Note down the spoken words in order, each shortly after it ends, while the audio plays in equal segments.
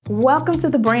Welcome to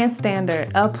the Brand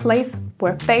Standard, a place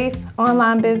where faith,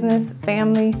 online business,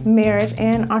 family, marriage,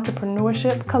 and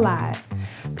entrepreneurship collide.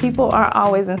 People are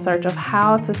always in search of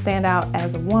how to stand out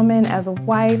as a woman, as a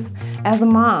wife, as a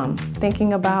mom,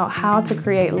 thinking about how to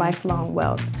create lifelong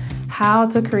wealth, how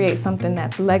to create something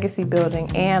that's legacy building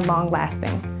and long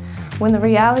lasting. When the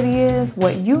reality is,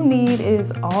 what you need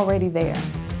is already there.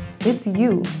 It's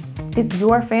you. It's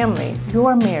your family,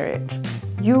 your marriage.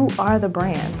 You are the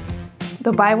brand.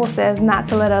 The Bible says not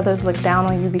to let others look down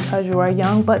on you because you are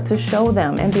young, but to show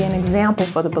them and be an example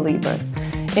for the believers.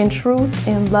 In truth,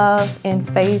 in love, in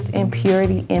faith, in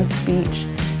purity, in speech,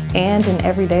 and in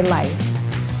everyday life.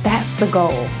 That's the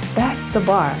goal. That's the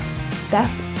bar.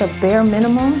 That's the bare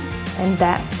minimum, and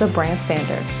that's the brand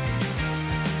standard.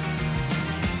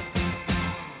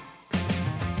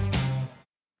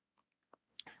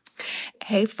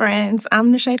 Hey friends,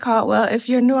 I'm Nisha Caldwell. If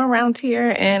you're new around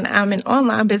here, and I'm an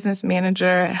online business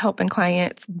manager helping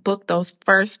clients book those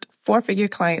first 4-figure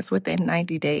clients within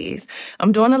 90 days.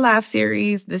 I'm doing a live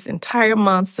series this entire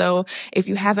month, so if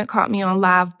you haven't caught me on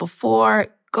live before,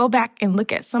 go back and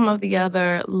look at some of the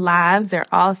other lives. They're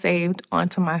all saved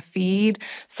onto my feed.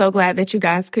 So glad that you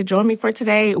guys could join me for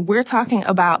today. We're talking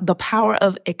about the power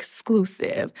of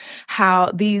exclusive,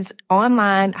 how these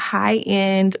online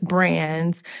high-end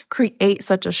brands create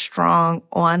such a strong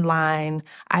online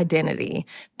identity.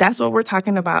 That's what we're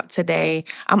talking about today.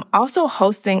 I'm also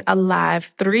hosting a live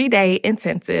 3-day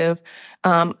intensive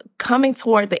coming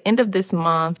toward the end of this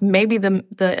month, maybe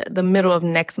the middle of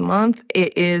next month.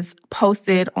 It is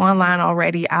posted online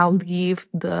already. I'll leave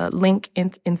the link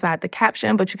inside the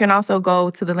caption, but you can also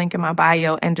go to the link in my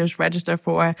bio and just register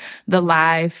for the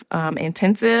live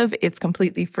intensive. It's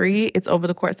completely free. It's over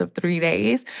the course of 3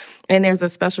 days. And there's a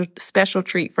special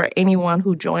treat for anyone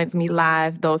who joins me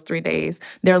live those 3 days.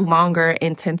 They're longer,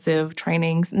 intensive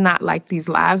trainings, not like these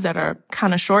lives that are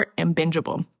kind of short and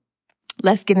bingeable.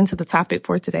 Let's get into the topic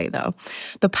for today, though.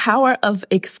 The power of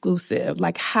exclusive,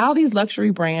 like how these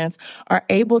luxury brands are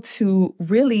able to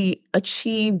really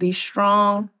achieve these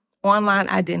strong online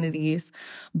identities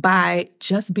by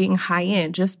just being high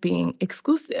end, just being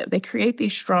exclusive. They create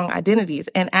these strong identities.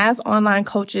 And as online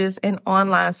coaches and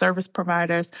online service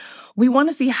providers, we want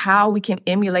to see how we can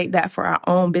emulate that for our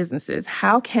own businesses.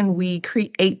 How can we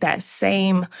create that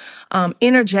same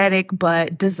energetic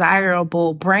but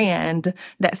desirable brand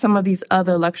that some of these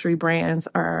other luxury brands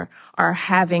are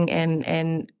having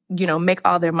and make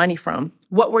all their money from?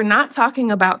 What we're not talking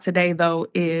about today, though,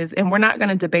 is, and we're not going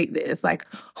to debate this, like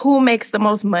who makes the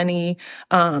most money,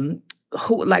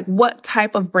 what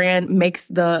type of brand makes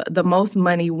the most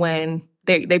money when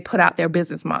they put out their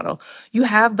business model. You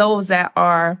have those that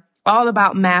are all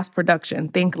about mass production.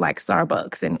 Think like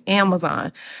Starbucks and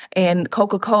Amazon and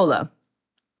Coca-Cola.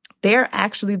 They're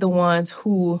actually the ones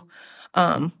who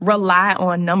rely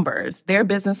on numbers. Their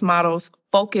business models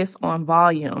focus on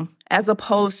volume, as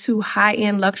opposed to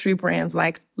high-end luxury brands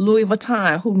like Louis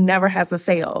Vuitton, who never has a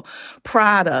sale,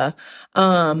 Prada,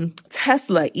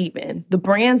 Tesla even. The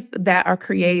brands that are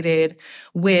created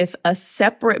with a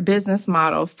separate business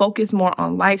model, focus more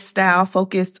on lifestyle,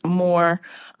 focused more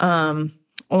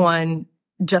on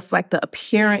just like the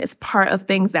appearance part of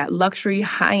things, that luxury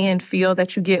high-end feel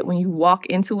that you get when you walk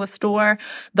into a store.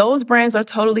 Those brands are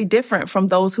totally different from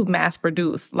those who mass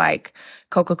produce, like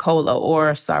Coca-Cola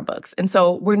or Starbucks. And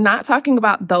so we're not talking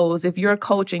about those. If you're a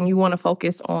coach and you want to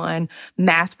focus on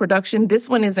mass production, this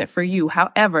one isn't for you.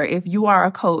 However, if you are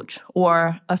a coach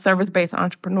or a service-based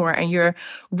entrepreneur and you're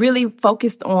really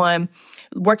focused on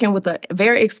working with a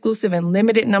very exclusive and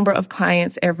limited number of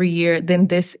clients every year, then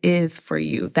this is for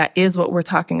you. That is what we're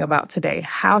talking about today.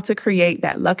 How to create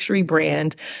that luxury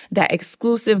brand, that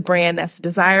exclusive brand that's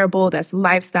desirable, that's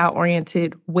lifestyle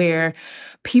oriented, where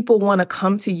people want to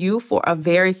come to you for a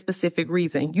very specific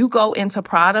reason. You go into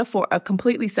Prada for a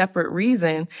completely separate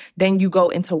reason than you go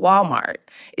into Walmart.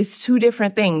 It's two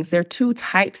different things. They're two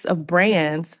types of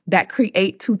brands that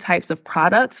create two types of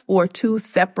products for two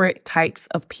separate types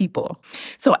of people.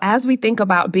 So as we think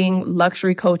about being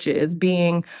luxury coaches,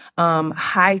 being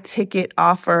high ticket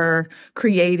offer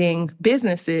creating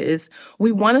businesses,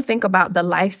 we want to think about the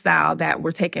lifestyle that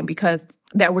we're taking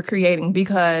that we're creating,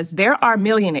 because there are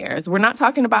millionaires. We're not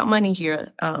talking about money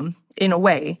here, in a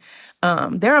way.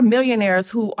 There are millionaires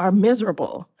who are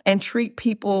miserable and treat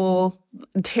people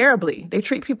terribly. They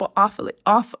treat people awfully,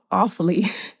 however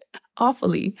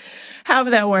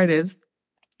that word is.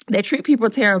 They treat people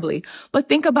terribly. But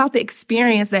think about the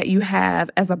experience that you have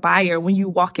as a buyer when you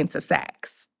walk into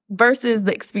Saks. versus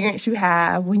the experience you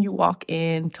have when you walk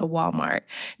into Walmart.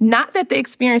 Not that the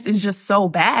experience is just so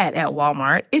bad at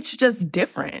Walmart. It's just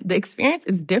different. The experience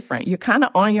is different. You're kind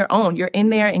of on your own. You're in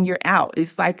there and you're out.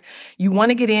 It's like you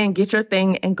want to get in, get your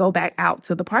thing, and go back out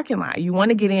to the parking lot. You want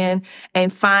to get in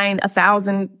and find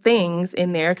 1,000 things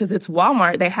in there because it's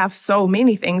Walmart. They have so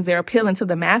many things. They're appealing to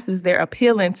the masses. They're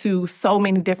appealing to so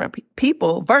many different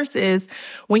people versus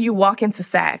when you walk into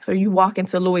Saks or you walk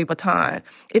into Louis Vuitton.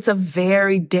 It's a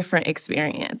very different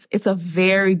experience. It's a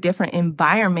very different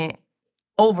environment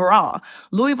overall.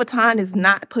 Louis Vuitton is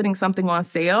not putting something on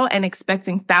sale and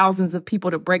expecting thousands of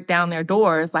people to break down their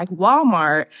doors like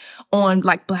Walmart on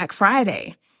like Black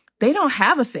Friday. They don't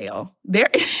have a sale. There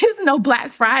is no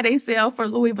Black Friday sale for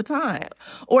Louis Vuitton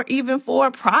or even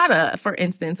for Prada, for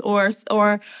instance, or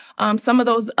some of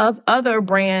those other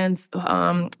brands,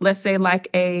 let's say like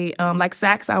like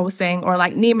Saks, I was saying, or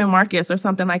like Neiman Marcus or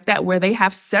something like that, where they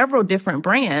have several different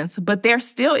brands, but there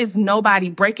still is nobody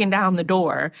breaking down the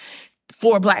door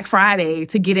for Black Friday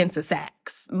to get into Saks.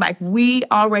 Like we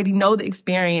already know the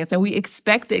experience and we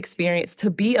expect the experience to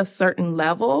be a certain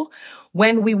level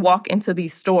when we walk into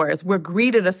these stores. We're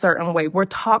greeted a certain way. We're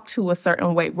talked to a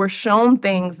certain way. We're shown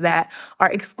things that are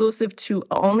exclusive to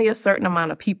only a certain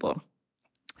amount of people.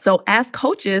 So as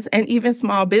coaches and even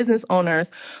small business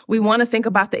owners, we want to think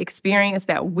about the experience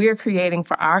that we're creating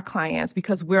for our clients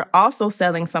because we're also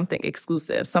selling something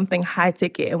exclusive, something high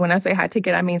ticket. And when I say high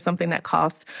ticket, I mean something that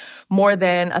costs more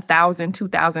than $1,000,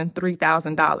 $2,000,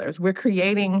 $3,000. We're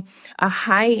creating a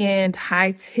high-end,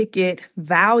 high-ticket,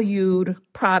 valued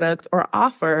product or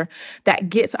offer that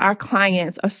gets our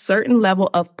clients a certain level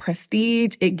of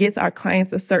prestige. It gets our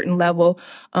clients a certain level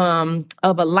of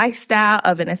a lifestyle,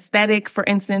 of an aesthetic. For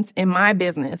instance, in my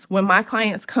business, when my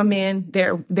clients come in,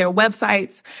 their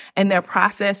websites and their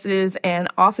processes and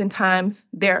oftentimes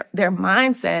their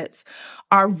mindsets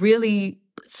are really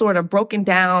sort of broken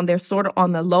down. They're sort of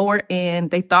on the lower end.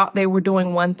 They thought they were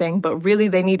doing one thing, but really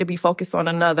they need to be focused on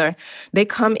another. They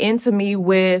come into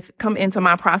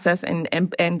my process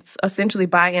and essentially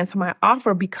buy into my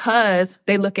offer because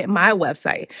they look at my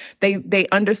website. They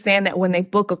understand that when they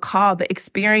book a call, the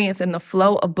experience and the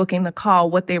flow of booking the call,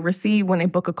 what they receive when they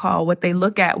book a call, what they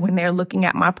look at when they're looking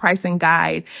at my pricing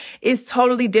guide is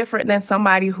totally different than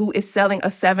somebody who is selling a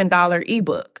 $7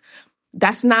 ebook.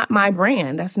 That's not my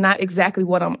brand. That's not exactly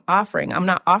what I'm offering. I'm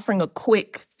not offering a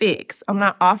quick fix. I'm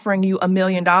not offering you $1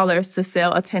 million to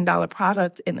sell a $10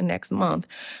 product in the next month.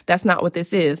 That's not what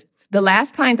this is. The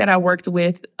last client that I worked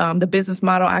with, the business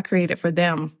model I created for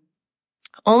them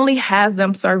only has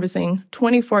them servicing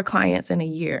 24 clients in a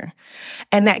year.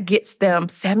 And that gets them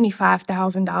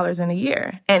 $75,000 in a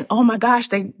year. And oh my gosh,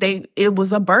 it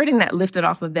was a burden that lifted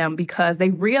off of them because they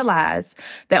realized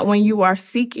that when you are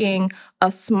seeking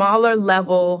a smaller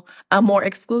level, a more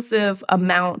exclusive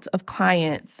amount of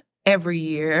clients every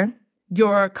year,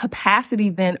 your capacity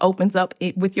then opens up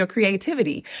with your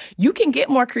creativity. You can get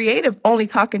more creative only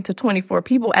talking to 24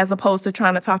 people as opposed to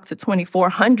trying to talk to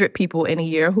 2,400 people in a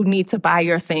year who need to buy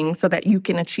your thing so that you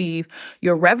can achieve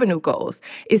your revenue goals.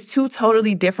 It's two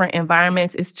totally different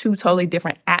environments. It's two totally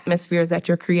different atmospheres that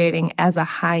you're creating as a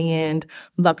high-end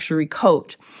luxury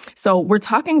coach. So we're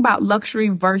talking about luxury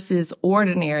versus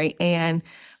ordinary. And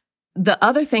the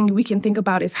other thing we can think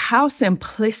about is how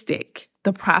simplistic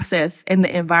the process and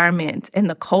the environment and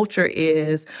the culture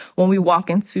is when we walk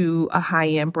into a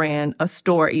high-end brand, a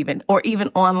store even, or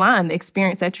even online, the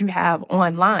experience that you have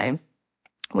online.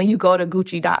 When you go to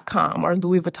Gucci.com or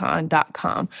Louis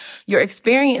Vuitton.com, your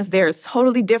experience there is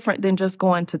totally different than just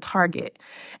going to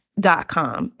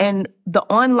Target.com. And the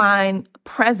online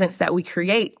presence that we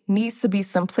create needs to be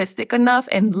simplistic enough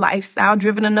and lifestyle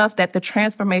driven enough that the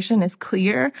transformation is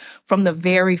clear from the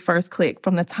very first click.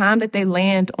 From the time that they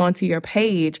land onto your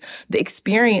page, the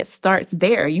experience starts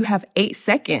there. You have 8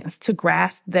 seconds to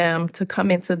grasp them, to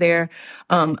come into their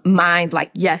mind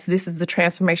like, yes, this is the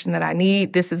transformation that I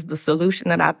need. This is the solution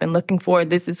that I've been looking for.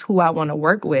 This is who I want to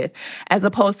work with. As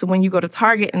opposed to when you go to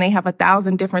Target and they have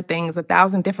 1,000 different things,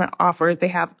 1,000 different offers. They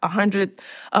have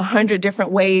 100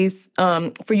 different ways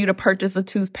for you to purchase a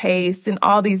toothpaste and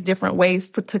all these different ways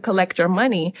to collect your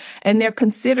money. And they're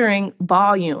considering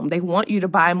volume. They want you to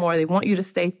buy more. They want you to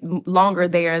stay longer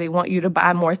there. They want you to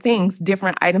buy more things,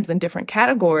 different items in different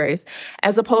categories,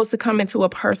 as opposed to coming to a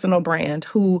personal brand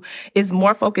who is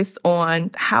more focused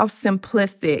on how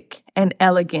simplistic and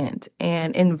elegant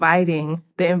and inviting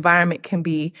the environment can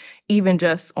be, even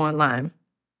just online.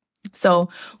 So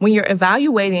when you're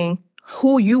evaluating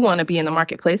who you want to be in the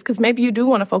marketplace, because maybe you do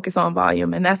want to focus on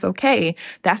volume, and that's okay.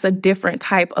 That's a different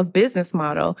type of business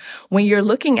model. When you're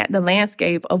looking at the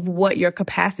landscape of what your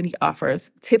capacity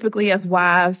offers, typically as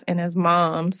wives and as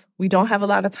moms, we don't have a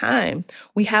lot of time.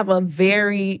 We have a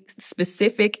very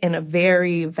specific and a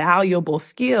very valuable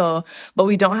skill, but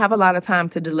we don't have a lot of time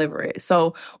to deliver it.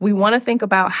 So we want to think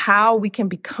about how we can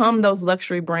become those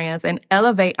luxury brands and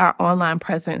elevate our online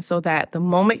presence so that the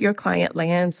moment your client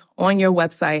lands on your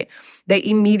website, they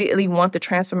immediately want the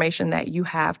transformation that you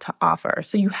have to offer.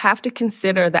 So you have to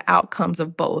consider the outcomes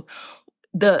of both.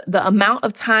 The amount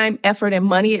of time, effort, and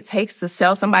money it takes to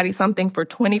sell somebody something for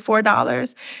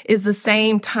 $24 is the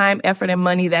same time, effort, and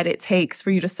money that it takes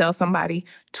for you to sell somebody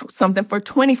something for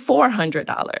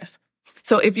 $2,400.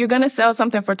 So if you're going to sell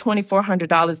something for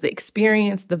 $2,400, the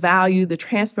experience, the value, the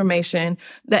transformation,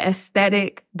 the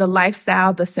aesthetic, the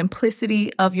lifestyle, the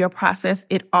simplicity of your process,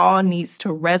 it all needs to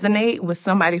resonate with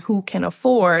somebody who can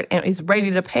afford and is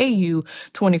ready to pay you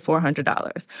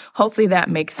 $2,400. Hopefully that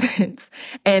makes sense.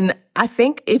 And I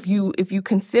think if you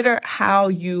consider how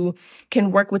you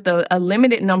can work with a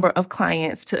limited number of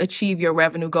clients to achieve your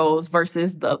revenue goals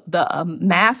versus the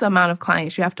mass amount of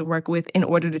clients you have to work with in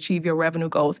order to achieve your revenue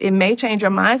goals, it may change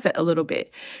your mindset a little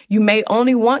bit. You may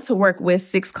only want to work with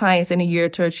 6 clients in a year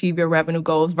to achieve your revenue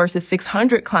goals versus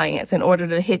 600 clients in order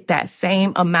to hit that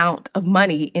same amount of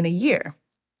money in a year.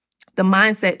 The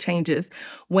mindset changes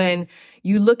when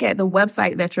you look at the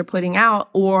website that you're putting out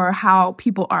or how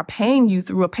people are paying you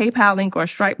through a PayPal link or a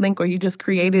Stripe link, or you just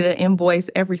created an invoice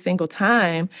every single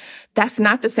time. That's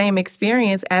not the same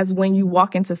experience as when you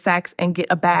walk into Saks and get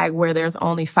a bag where there's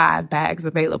only 5 bags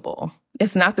available.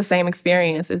 It's not the same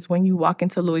experience as when you walk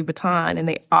into Louis Vuitton and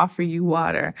they offer you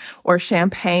water or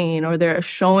champagne, or they're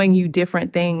showing you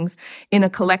different things in a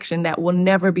collection that will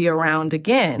never be around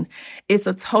again. It's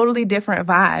a totally different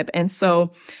vibe. And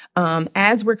so,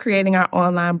 as we're creating our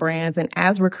online brands and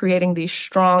as we're creating these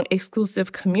strong,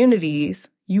 exclusive communities,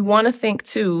 you want to think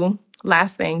too,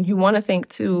 last thing, you want to think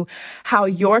too how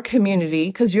your community,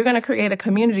 because you're going to create a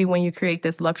community when you create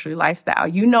this luxury lifestyle.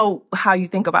 You know how you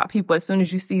think about people as soon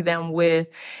as you see them with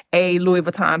a Louis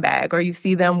Vuitton bag, or you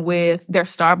see them with their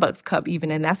Starbucks cup even,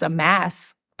 and that's a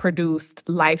mass produced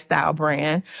lifestyle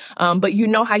brand. But you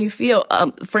know how you feel.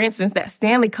 For instance, that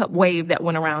Stanley Cup wave that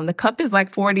went around, the cup is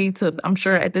like $40 to, I'm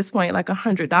sure at this point, like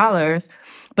 $100.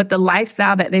 But the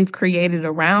lifestyle that they've created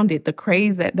around it, the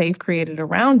craze that they've created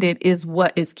around it, is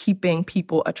what is keeping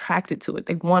people attracted to it.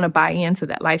 They want to buy into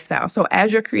that lifestyle. So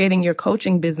as you're creating your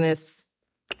coaching business,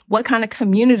 what kind of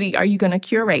community are you going to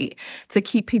curate to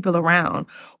keep people around?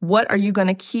 What are you going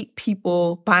to keep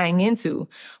people buying into?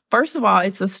 First of all,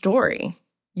 it's a story.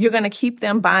 You're going to keep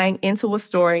them buying into a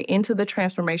story, into the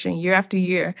transformation year after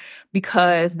year,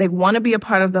 because they want to be a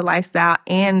part of the lifestyle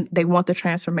and they want the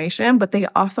transformation, but they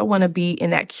also want to be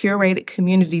in that curated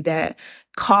community that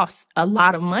costs a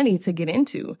lot of money to get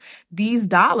into. These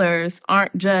dollars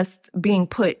aren't just being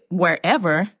put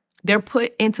wherever. They're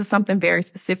put into something very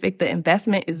specific. The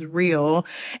investment is real.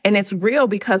 And it's real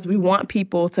because we want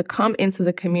people to come into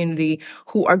the community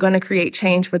who are going to create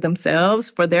change for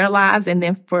themselves, for their lives, and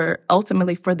then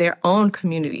ultimately for their own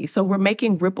community. So we're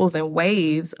making ripples and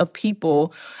waves of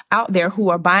people out there who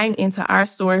are buying into our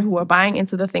story, who are buying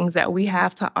into the things that we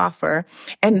have to offer.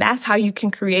 And that's how you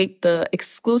can create the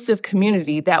exclusive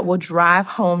community that will drive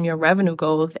home your revenue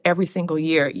goals every single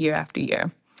year, year after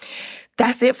year.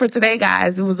 That's it for today,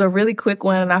 guys. It was a really quick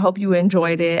one, and I hope you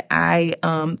enjoyed it. I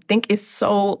think it's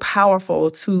so powerful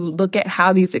to look at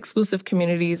how these exclusive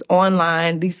communities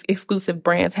online, these exclusive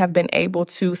brands have been able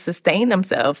to sustain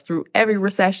themselves through every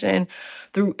recession,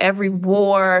 through every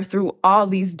war, through all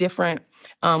these different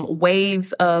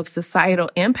waves of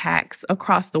societal impacts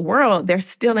across the world. They're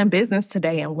still in business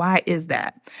today. And why is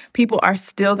that? People are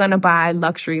still going to buy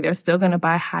luxury. They're still going to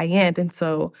buy high end. And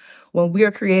so when we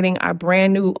are creating our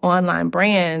brand new online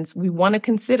brands, we want to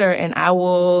consider, and I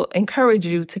will encourage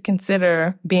you to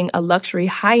consider being a luxury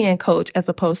high-end coach as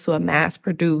opposed to a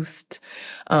mass-produced,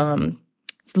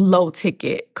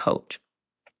 low-ticket coach.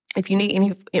 If you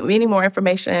need any more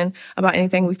information about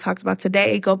anything we've talked about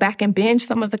today, go back and binge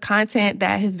some of the content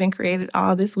that has been created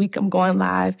all this week. I'm going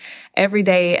live every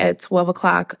day at 12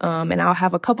 o'clock. And I'll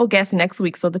have a couple guests next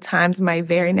week. So the times might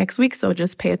vary next week. So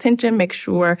just pay attention. Make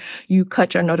sure you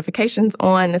cut your notifications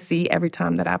on to see every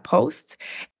time that I post.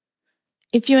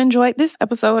 If you enjoyed this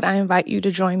episode, I invite you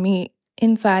to join me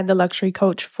inside the Luxury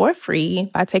Coach for free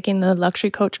by taking the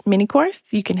Luxury Coach mini course.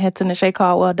 You can head to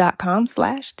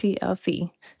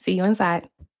NashaeCaldwell.com/TLC. See you inside.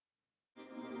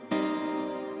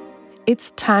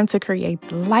 It's time to create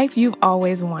the life you've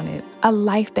always wanted, a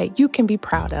life that you can be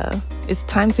proud of. It's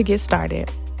time to get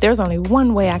started. There's only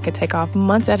one way I could take off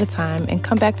months at a time and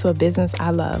come back to a business I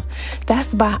love.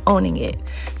 That's by owning it.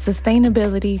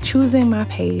 Sustainability, choosing my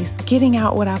pace, getting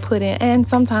out what I put in, and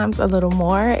sometimes a little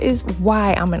more is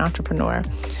why I'm an entrepreneur.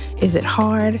 Is it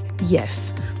hard?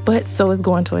 Yes. But so is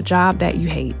going to a job that you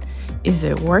hate. Is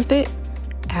it worth it?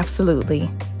 Absolutely.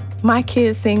 My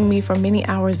kids sing me for many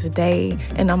hours a day,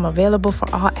 and I'm available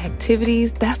for all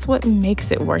activities. That's what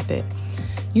makes it worth it.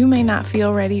 You may not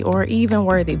feel ready or even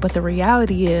worthy, but the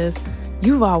reality is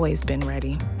you've always been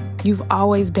ready. You've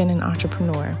always been an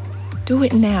entrepreneur. Do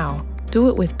it now. Do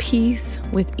it with peace,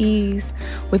 with ease,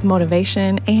 with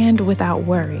motivation, and without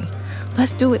worry.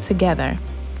 Let's do it together.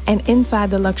 And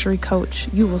inside The Luxury Coach,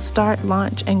 you will start,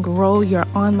 launch, and grow your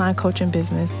online coaching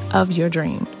business of your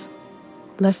dreams.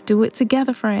 Let's do it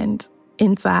together, friends,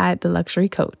 inside The Luxury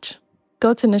Coach.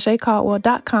 Go to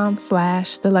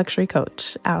NashaeCaldwell.com/The Luxury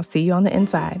Coach. I'll see you on the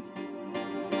inside.